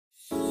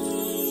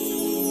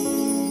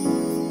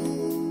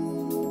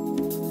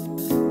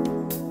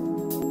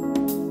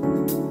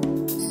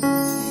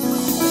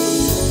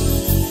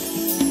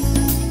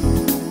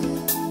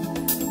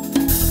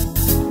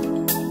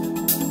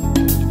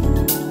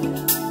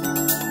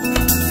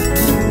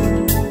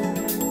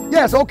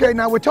Yes, okay,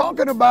 now we're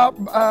talking about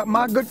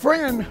my good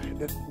friend,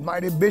 the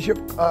mighty Bishop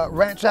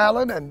Rance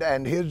Allen,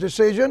 and his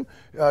decision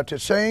to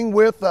sing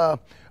with Snoop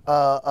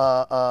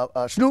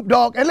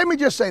Dogg. And let me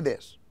just say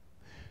this.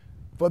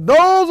 For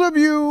those of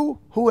you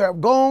who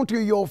have gone to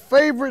your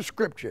favorite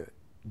scripture,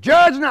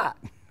 judge not.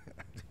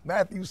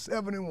 Matthew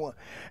 7:1.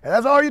 And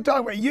that's all you're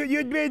talking about.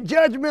 You're being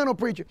judgmental,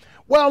 preacher.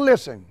 Well,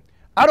 listen,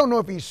 I don't know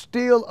if he's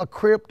still a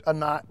Crip or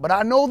not, but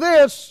I know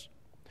this.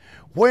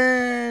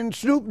 When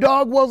Snoop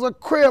Dogg was a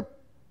Crip,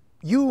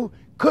 you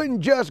couldn't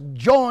just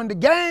join the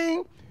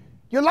gang.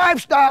 Your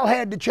lifestyle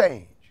had to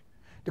change.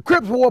 The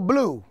Crips wore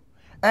blue.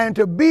 And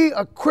to be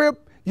a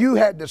Crip, you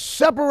had to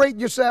separate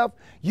yourself.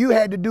 You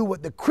had to do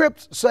what the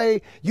Crips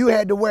say. You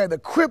had to wear the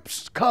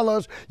Crips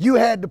colors. You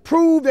had to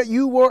prove that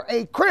you were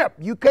a Crip.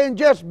 You can't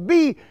just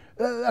be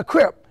a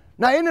Crip.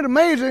 Now, isn't it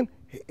amazing?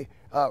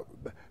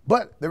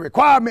 But the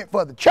requirement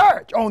for the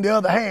church, on the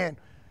other hand,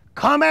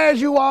 come as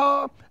you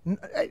are.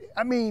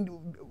 I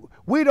mean,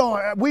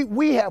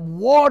 we have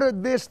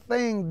watered this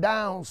thing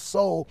down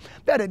so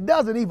that it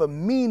doesn't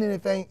even mean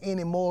anything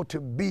anymore to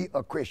be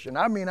a Christian.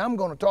 I mean, I'm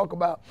going to talk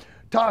about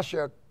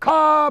Tasha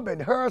Cobb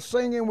and her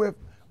singing with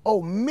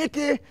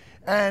Mickey,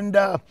 and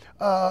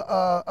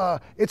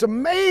it's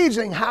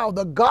amazing how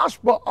the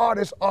gospel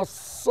artists are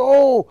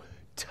so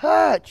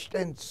touched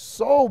and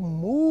so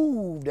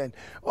moved, and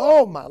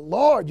oh my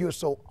Lord, you're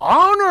so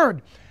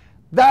honored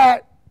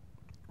that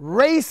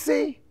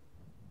racy,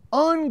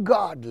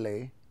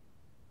 ungodly,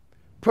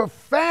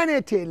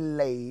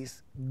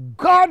 profanity-laced,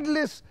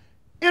 godless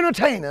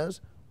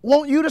entertainers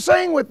want you to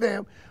sing with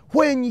them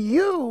when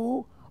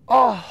you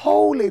are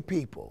holy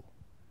people,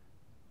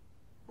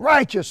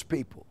 righteous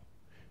people.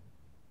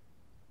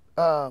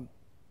 Dorinda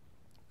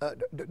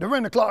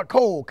Clark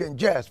Cole can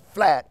just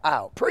flat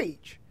out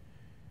preach,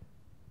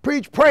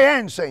 pray,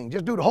 and sing.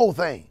 Just do the whole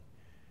thing.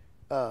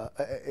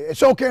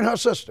 So can her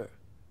sister.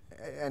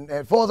 And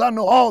as far as I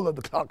know, all of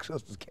the Clark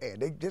sisters can.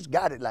 They just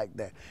got it like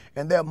that.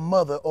 And their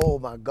mother, oh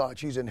my God,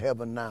 she's in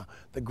heaven now.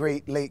 The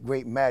late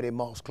great Maddie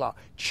Moss Clark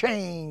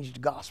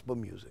changed gospel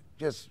music.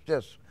 Just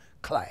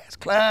class.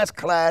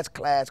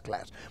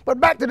 But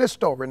back to this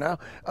story now.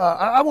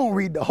 I won't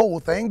read the whole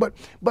thing,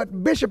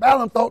 but Bishop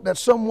Allen thought that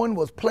someone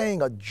was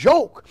playing a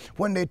joke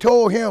when they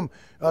told him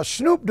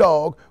Snoop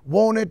Dogg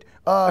wanted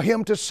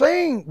him to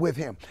sing with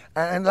him.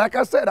 And like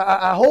I said,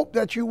 I hope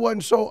that you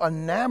wasn't so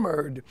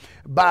enamored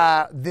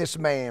by this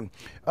man.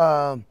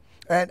 And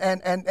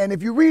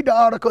if you read the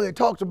article, it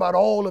talks about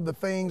all of the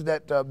things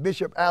that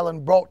Bishop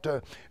Allen brought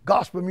to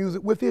gospel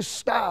music with his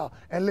style.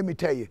 And let me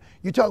tell you,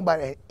 you're talking about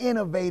an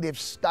innovative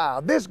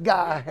style. This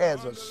guy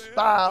has a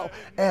style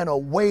and a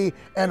way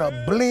and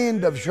a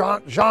blend of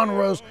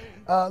genres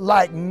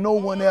like no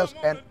one else.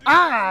 And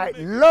I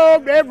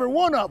loved every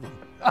one of them.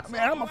 I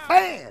mean, I'm a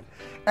fan.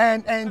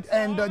 And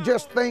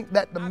just think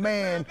that the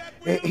man,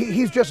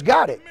 he's just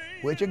got it,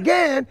 which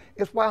again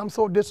is why I'm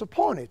so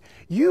disappointed.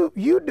 You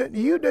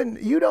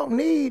don't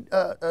need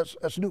a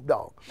Snoop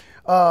Dogg.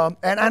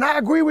 And I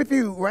agree with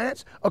you,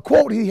 Rance. A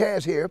quote he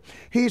has here.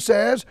 He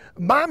says,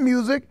 "My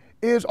music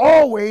is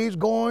always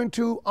going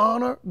to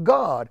honor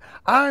God.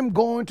 I'm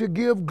going to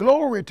give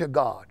glory to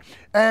God."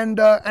 And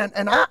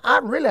I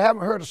really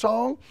haven't heard a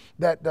song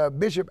that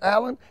Bishop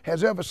Allen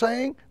has ever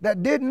sang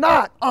that did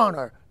not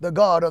honor the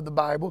God of the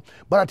Bible.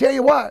 But I tell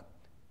you what,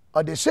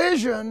 a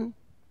decision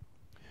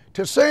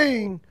to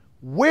sing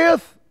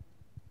with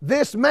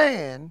this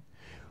man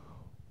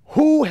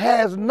who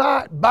has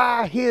not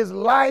by his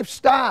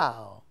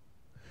lifestyle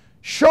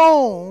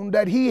shown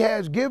that he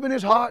has given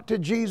his heart to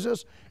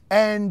Jesus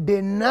and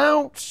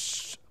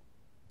denounce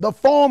the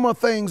former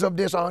things of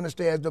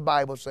dishonesty, as the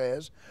Bible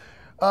says,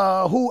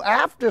 who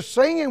after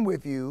singing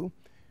with you,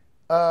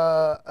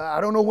 I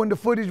don't know when the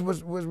footage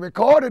was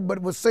recorded, but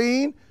it was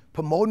seen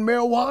promoting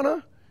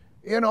marijuana,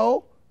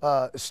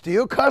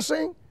 still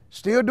cussing,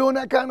 still doing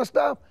that kind of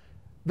stuff.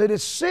 The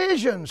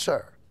decision,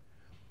 sir,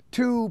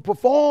 to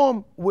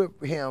perform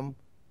with him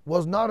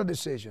was not a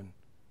decision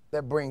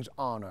that brings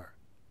honor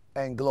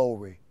and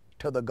glory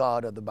to the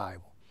God of the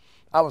Bible.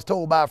 I was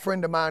told by a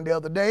friend of mine the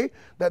other day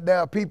that there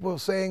are people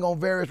saying on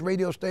various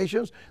radio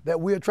stations that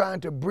we're trying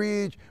to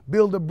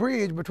build a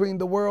bridge between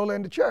the world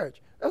and the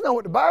church. That's not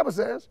what the Bible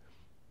says.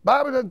 The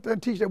Bible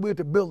doesn't teach that we're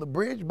to build a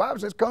bridge. The Bible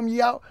says, "Come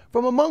ye out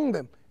from among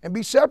them and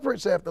be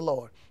separate," saith the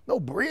Lord. No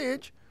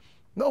bridge.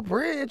 No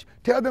bridge.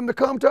 Tell them to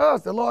come to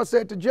us. The Lord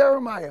said to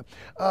Jeremiah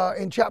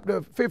in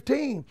chapter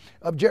 15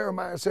 of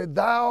Jeremiah, said,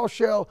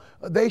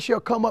 they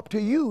shall come up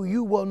to you.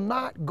 You will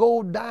not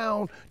go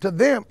down to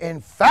them. In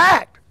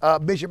fact,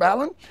 Bishop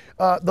Allen,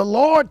 the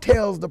Lord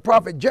tells the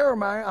prophet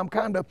Jeremiah, I'm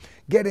kind of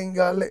getting,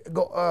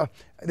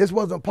 this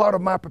wasn't part of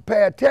my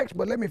prepared text,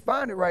 but let me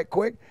find it right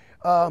quick.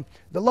 The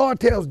Lord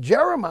tells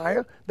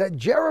Jeremiah that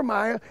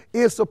Jeremiah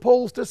is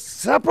supposed to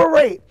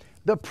separate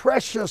the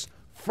precious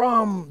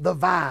from the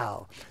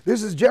vile.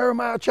 This is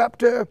Jeremiah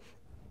chapter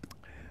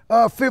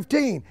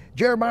 15.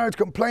 Jeremiah is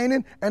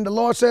complaining, and the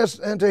Lord says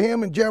unto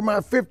him in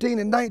Jeremiah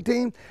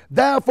 15:19,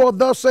 "Therefore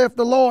thus saith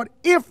the Lord,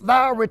 if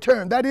thou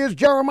return," that is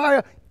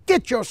Jeremiah,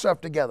 Get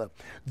yourself together.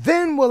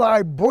 Then will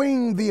I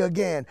bring thee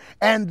again,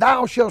 and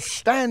thou shalt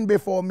stand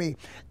before me.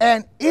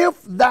 And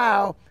if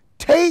thou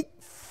take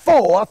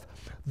forth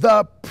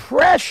the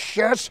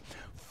precious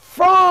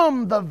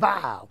from the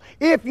vial,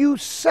 if you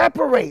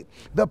separate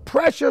the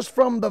precious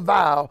from the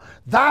vial,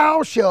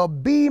 thou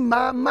shalt be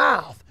my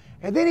mouth.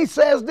 And then he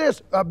says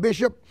this,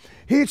 Bishop,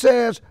 he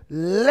says,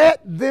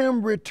 let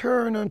them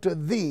return unto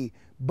thee,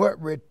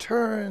 but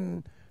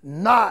return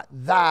not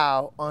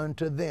thou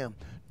unto them.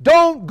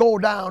 Don't go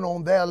down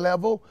on their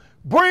level.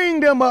 Bring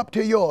them up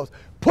to yours.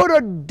 Put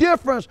a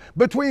difference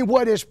between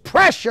what is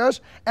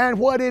precious and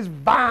what is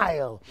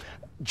vile.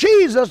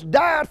 Jesus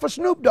died for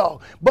Snoop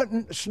Dogg, but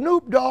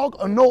Snoop Dogg,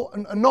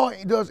 nor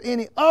does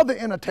any other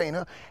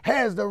entertainer,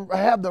 have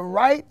the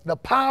right, the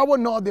power,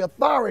 nor the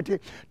authority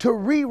to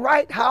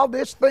rewrite how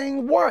this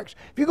thing works.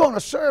 If you're going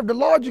to serve the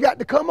Lord, you got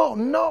to come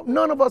on. No,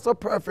 none of us are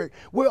perfect.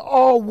 We're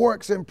all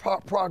works in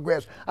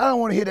progress. I don't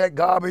want to hear that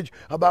garbage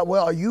about,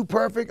 well, are you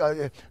perfect?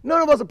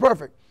 None of us are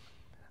perfect.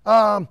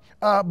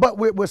 But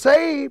we're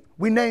saved.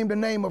 We name the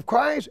name of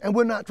Christ, and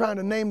we're not trying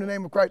to name the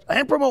name of Christ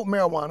and promote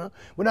marijuana.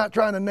 We're not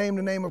trying to name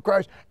the name of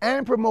Christ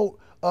and promote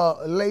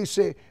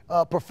lacy,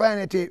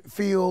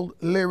 profanity-filled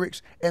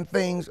lyrics and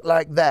things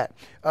like that.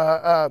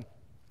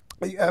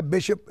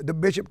 The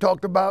bishop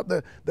talked about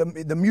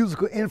the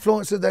musical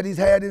influences that he's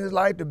had in his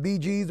life, the Bee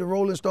Gees, the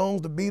Rolling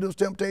Stones, the Beatles,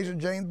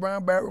 Temptations, James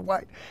Brown, Barry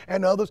White,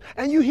 and others.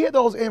 And you hear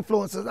those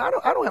influences. I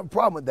don't have a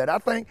problem with that. I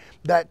think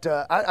that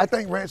I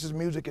think Rance's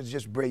music is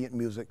just brilliant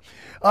music.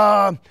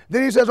 Then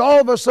he says, all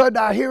of a sudden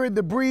I hear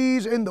the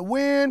breeze in the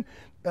wind.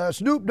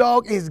 Snoop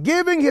Dogg is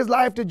giving his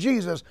life to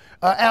Jesus,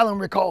 Alan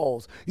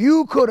recalls.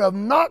 You could have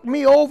knocked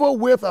me over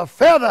with a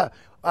feather.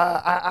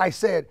 I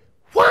said,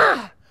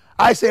 why?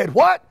 I said,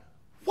 what?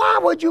 Why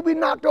would you be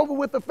knocked over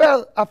with a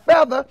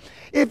feather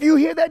if you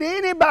hear that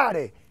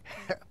anybody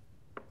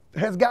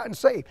has gotten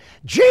saved?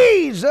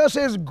 Jesus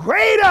is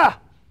greater.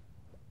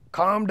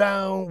 Calm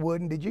down,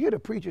 Wooden. Did you hear the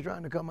preacher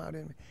trying to come out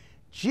in me?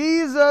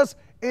 Jesus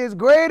is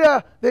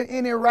greater than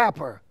any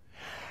rapper.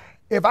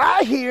 If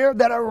I hear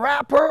that a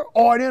rapper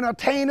or an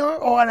entertainer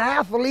or an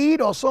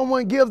athlete or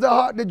someone gives their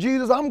heart to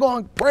Jesus, I'm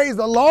going to praise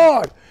the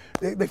Lord.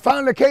 They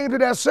finally came to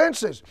their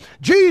senses.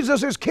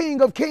 Jesus is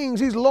King of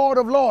kings. He's Lord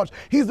of lords.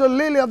 He's the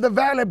lily of the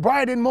valley,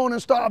 bright and morning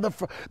star,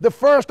 the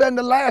first and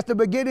the last, the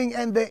beginning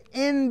and the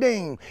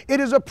ending. It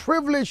is a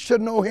privilege to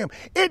know him.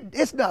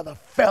 It's not a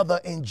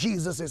feather in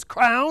Jesus'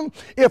 crown.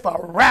 If a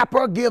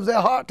rapper gives their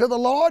heart to the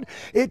Lord,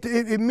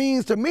 it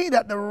means to me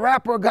that the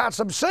rapper got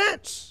some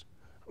sense.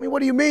 I mean,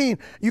 what do you mean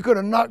you could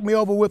have knocked me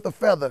over with a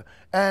feather?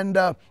 And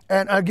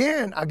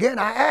again,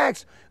 I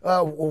ask,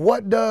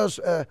 what does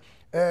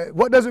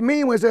it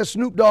mean when it says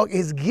Snoop Dogg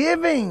is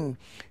giving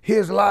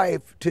his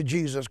life to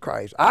Jesus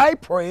Christ? I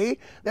pray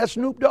that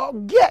Snoop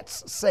Dogg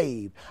gets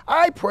saved.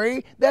 I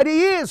pray that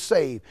he is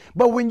saved.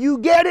 But when you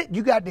get it,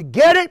 you got to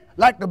get it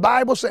like the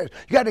Bible says.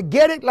 You got to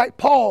get it like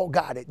Paul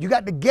got it. You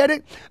got to get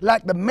it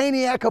like the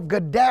maniac of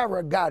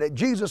Gadara got it.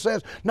 Jesus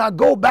says, now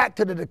go back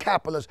to the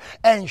Decapolis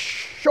and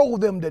show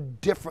them the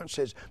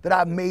differences that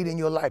I've made in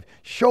your life.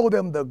 Show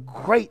them the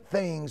great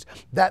things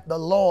that the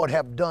Lord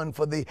have done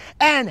for thee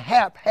and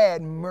have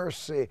had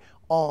mercy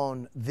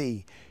on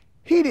thee.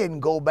 He didn't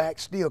go back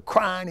still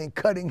crying and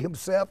cutting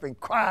himself and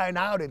crying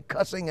out and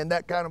cussing and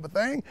that kind of a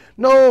thing.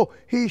 No,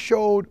 he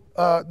showed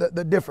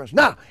the difference.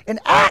 Now, in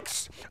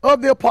Acts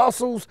of the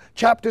Apostles,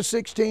 chapter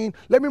 16,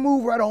 let me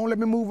move right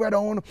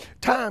on.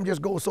 Time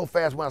just goes so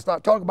fast when I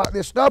start talking about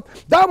this stuff.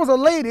 That was a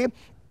lady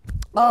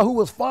who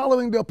was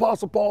following the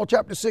Apostle Paul,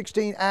 chapter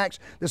 16, Acts.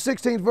 The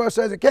 16th verse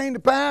says, it came to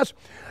pass,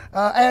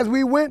 as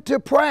we went to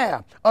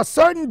prayer, a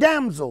certain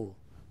damsel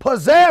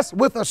possessed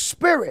with a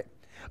spirit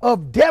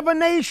of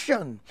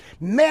divination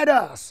met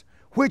us,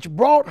 which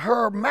brought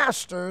her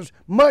masters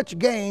much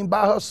gain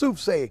by her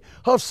soothsaying.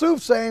 Her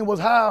soothsaying was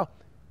how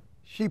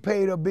she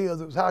paid her bills.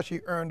 It was how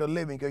she earned a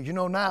living. Because you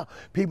know now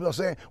people are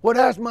saying, well,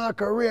 that's my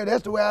career.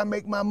 That's the way I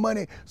make my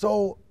money.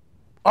 So,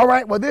 all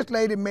right, well, this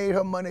lady made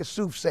her money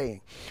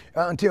soothsaying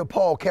until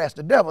Paul cast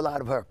the devil out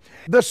of her.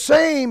 The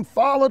same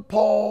followed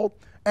Paul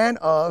and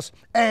us,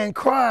 and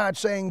cried,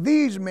 saying,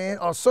 these men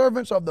are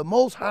servants of the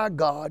Most High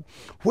God,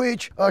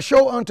 which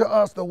show unto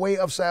us the way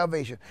of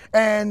salvation.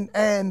 And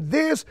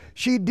this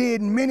she did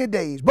many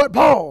days. But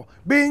Paul,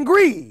 being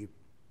grieved,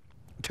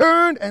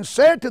 turned and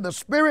said to the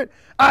spirit,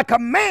 I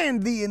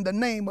command thee in the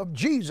name of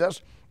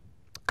Jesus,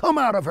 come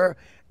out of her.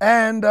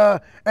 And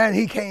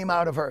he came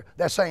out of her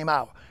that same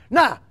hour.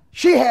 Now,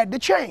 she had to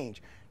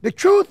change. The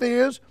truth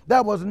is,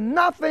 there was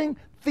nothing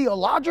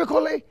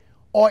theologically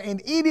or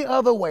in any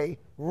other way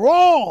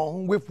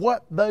wrong with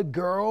what the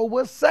girl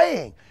was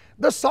saying.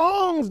 The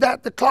songs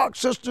that the Clark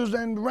sisters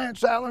and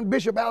Rance Allen,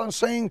 Bishop Allen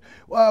sing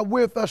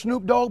with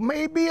Snoop Dogg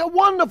may be a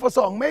wonderful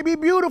song, may be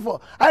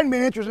beautiful. I hadn't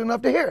been interested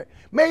enough to hear it.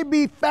 May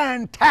be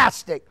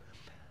fantastic.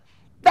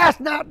 That's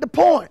not the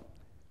point.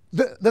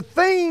 The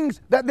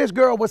things that this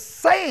girl was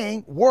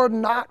saying were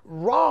not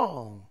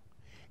wrong.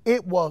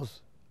 It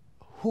was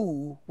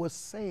who was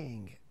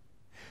saying it.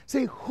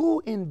 See,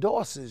 who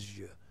endorses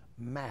you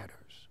matters.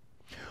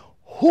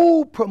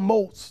 Who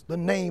promotes the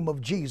name of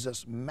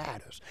Jesus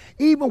matters.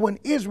 Even when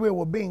Israel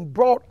were being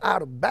brought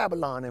out of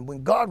Babylon and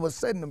when God was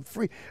setting them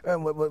free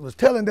and was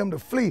telling them to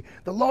flee,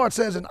 the Lord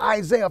says in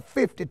Isaiah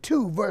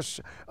 52 verse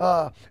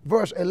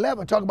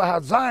 11, talking about how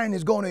Zion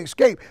is going to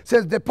escape,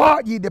 says,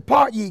 depart ye,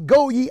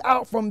 go ye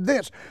out from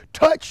thence.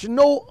 Touch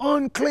no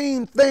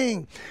unclean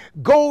thing.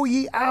 Go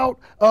ye out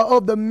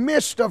of the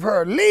midst of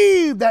her.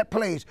 Leave that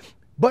place.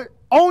 But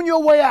on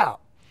your way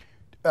out,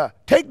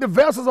 take the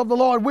vessels of the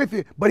Lord with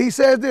you. But he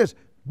says this,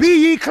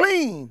 be ye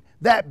clean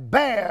that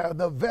bear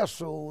the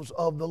vessels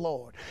of the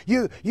Lord.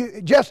 You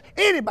just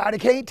anybody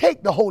can't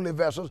take the holy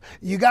vessels.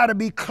 You got to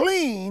be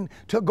clean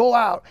to go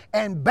out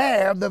and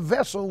bear the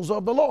vessels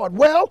of the Lord.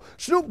 Well,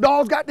 Snoop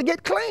Dogg's got to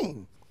get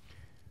clean.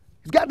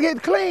 He's got to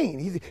get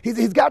clean.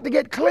 He's got to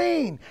get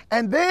clean.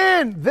 And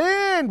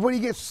then when he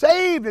gets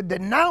saved and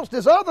denounce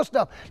this other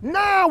stuff,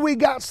 now we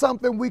got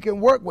something we can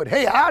work with.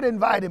 Hey, I'd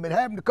invite him and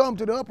have him to come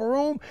to the upper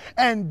room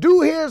and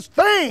do his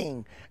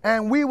thing.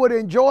 And we would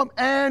enjoy him,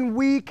 and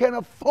we can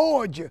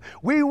afford you.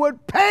 We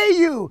would pay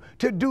you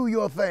to do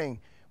your thing.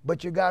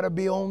 But you got to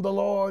be on the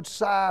Lord's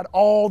side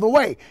all the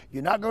way.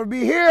 You're not going to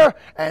be here,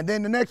 and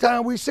then the next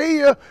time we see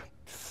you,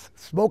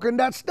 smoking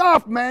that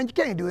stuff, man. You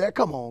can't do that.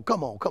 Come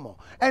on.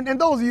 And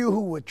those of you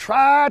who would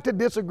try to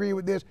disagree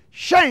with this,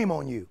 shame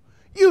on you.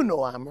 You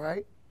know I'm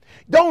right.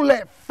 Don't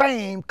let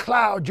fame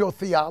cloud your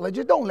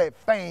theology. Don't let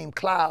fame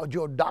cloud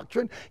your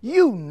doctrine.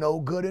 You know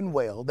good and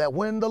well that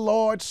when the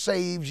Lord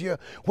saves you,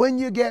 when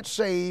you get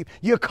saved,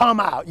 you come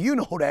out. You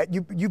know that.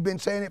 You've been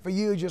saying it for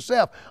years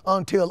yourself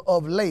until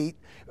of late.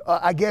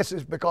 I guess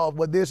it's because,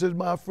 well, this is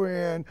my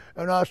friend,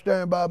 and I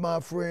stand by my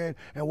friend,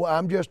 and well,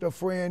 I'm just a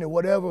friend, and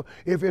whatever,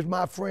 if it's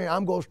my friend,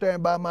 I'm going to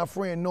stand by my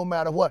friend no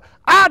matter what.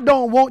 I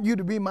don't want you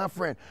to be my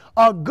friend.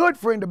 A good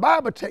friend, the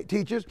Bible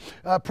teaches,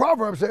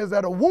 Proverbs says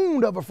that a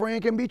wound of a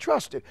friend can be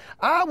trusted.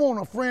 I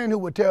want a friend who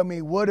would tell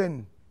me,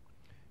 Wooden,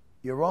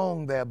 you're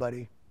wrong there,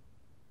 buddy.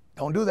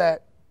 Don't do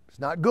that. It's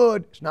not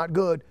good. It's not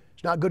good.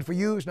 It's not good for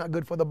you. It's not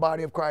good for the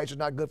body of Christ. It's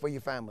not good for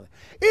your family.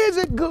 Is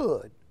it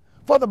good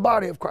for the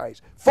body of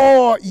Christ,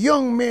 for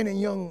young men and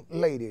young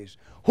ladies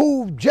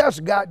who've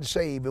just gotten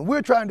saved, and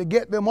we're trying to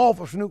get them off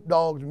of Snoop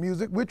Dogg's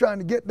music, we're trying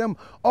to get them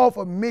off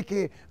of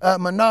Nicki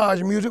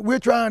Minaj's music, we're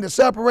trying to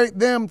separate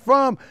them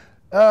from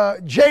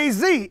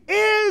Jay-Z?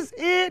 Is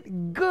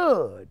it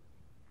good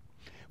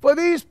for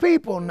these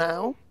people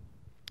now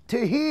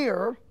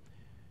to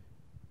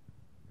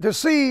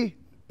see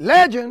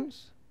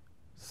legends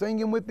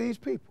singing with these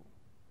people?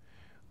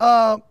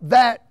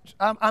 That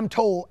I'm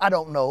told, I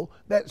don't know,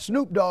 that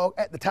Snoop Dogg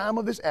at the time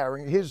of this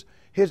airing, his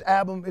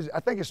album is, I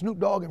think it's Snoop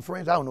Dogg and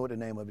Friends, I don't know what the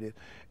name of it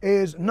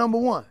is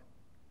 #1.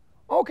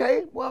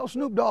 Okay, well,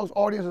 Snoop Dogg's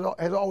audience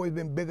has always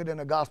been bigger than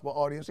a gospel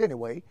audience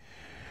anyway.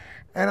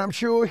 And I'm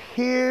sure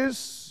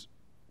his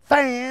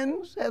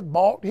fans have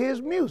bought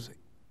his music.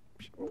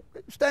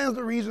 Stands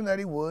the reason that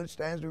he would,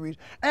 stands the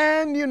reason.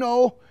 And you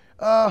know,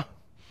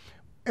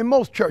 in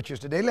most churches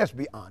today, let's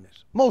be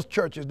honest, most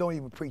churches don't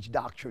even preach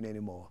doctrine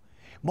anymore.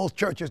 Most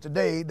churches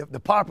today, the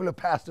popular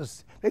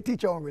pastors, they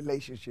teach on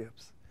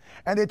relationships.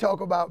 And they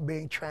talk about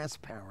being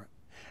transparent.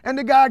 And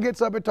the guy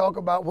gets up and talk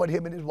about what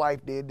him and his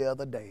wife did the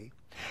other day.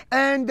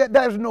 And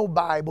there's no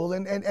Bible.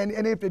 And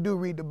if they do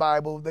read the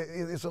Bible,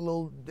 it's a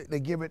little, they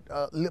give it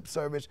lip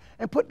service.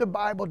 And put the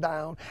Bible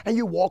down, and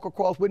you walk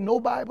across with no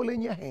Bible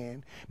in your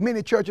hand.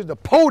 Many churches, the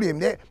podium,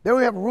 they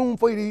don't have room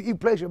for you to even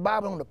place your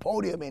Bible on the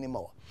podium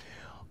anymore.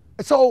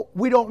 So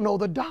we don't know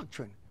the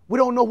doctrine. We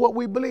don't know what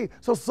we believe.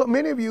 So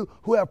many of you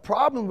who have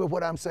problems with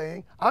what I'm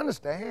saying, I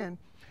understand,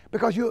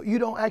 because you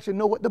don't actually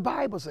know what the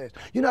Bible says.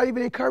 You're not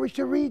even encouraged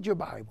to read your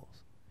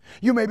Bibles.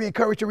 You may be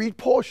encouraged to read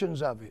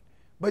portions of it,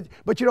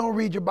 but you don't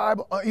read your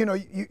Bible.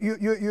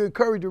 You're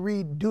encouraged to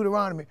read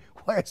Deuteronomy,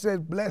 where it says,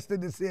 blessed in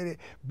the city,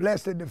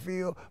 blessed in the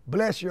field,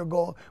 bless your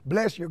going,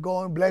 bless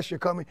your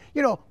coming.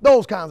 You know,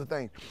 those kinds of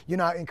things. You're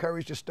not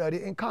encouraged to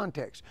study in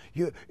context.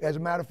 As a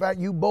matter of fact,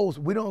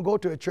 we don't go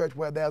to a church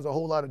where there's a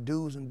whole lot of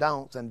do's and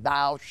don'ts and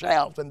thou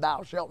shalt and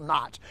thou shalt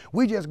not.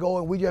 We just go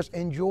and we just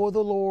enjoy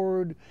the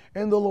Lord,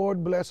 and the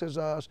Lord blesses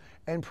us,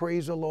 and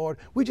praise the Lord.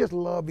 We just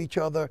love each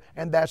other,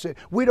 and that's it.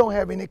 We don't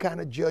have any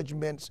kind of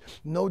judgments.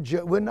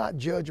 We're not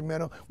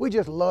judgmental. We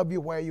just love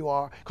you where you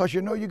are, because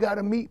you know you got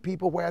to meet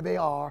people where they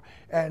are.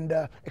 And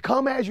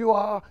come as you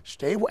are,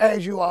 stay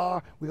as you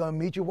are. We're going to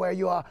meet you where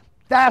you are.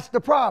 That's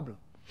the problem.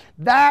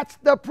 That's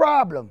the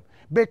problem.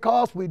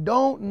 Because we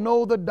don't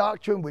know the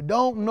doctrine. We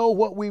don't know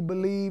what we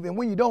believe. And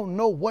when you don't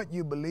know what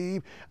you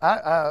believe,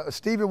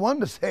 Stevie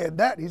Wonder said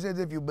that. He says,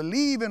 if you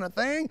believe in a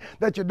thing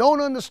that you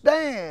don't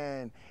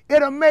understand,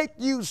 it'll make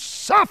you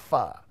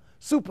suffer.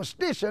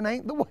 Superstition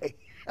ain't the way.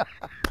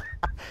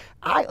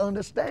 I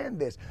understand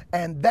this.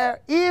 And there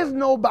is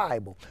no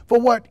Bible for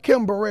what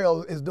Kim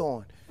Burrell is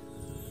doing.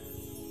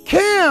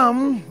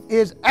 Kim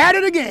is at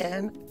it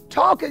again,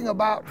 talking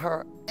about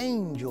her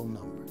angel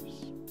numbers.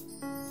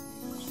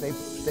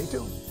 Stay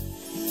tuned.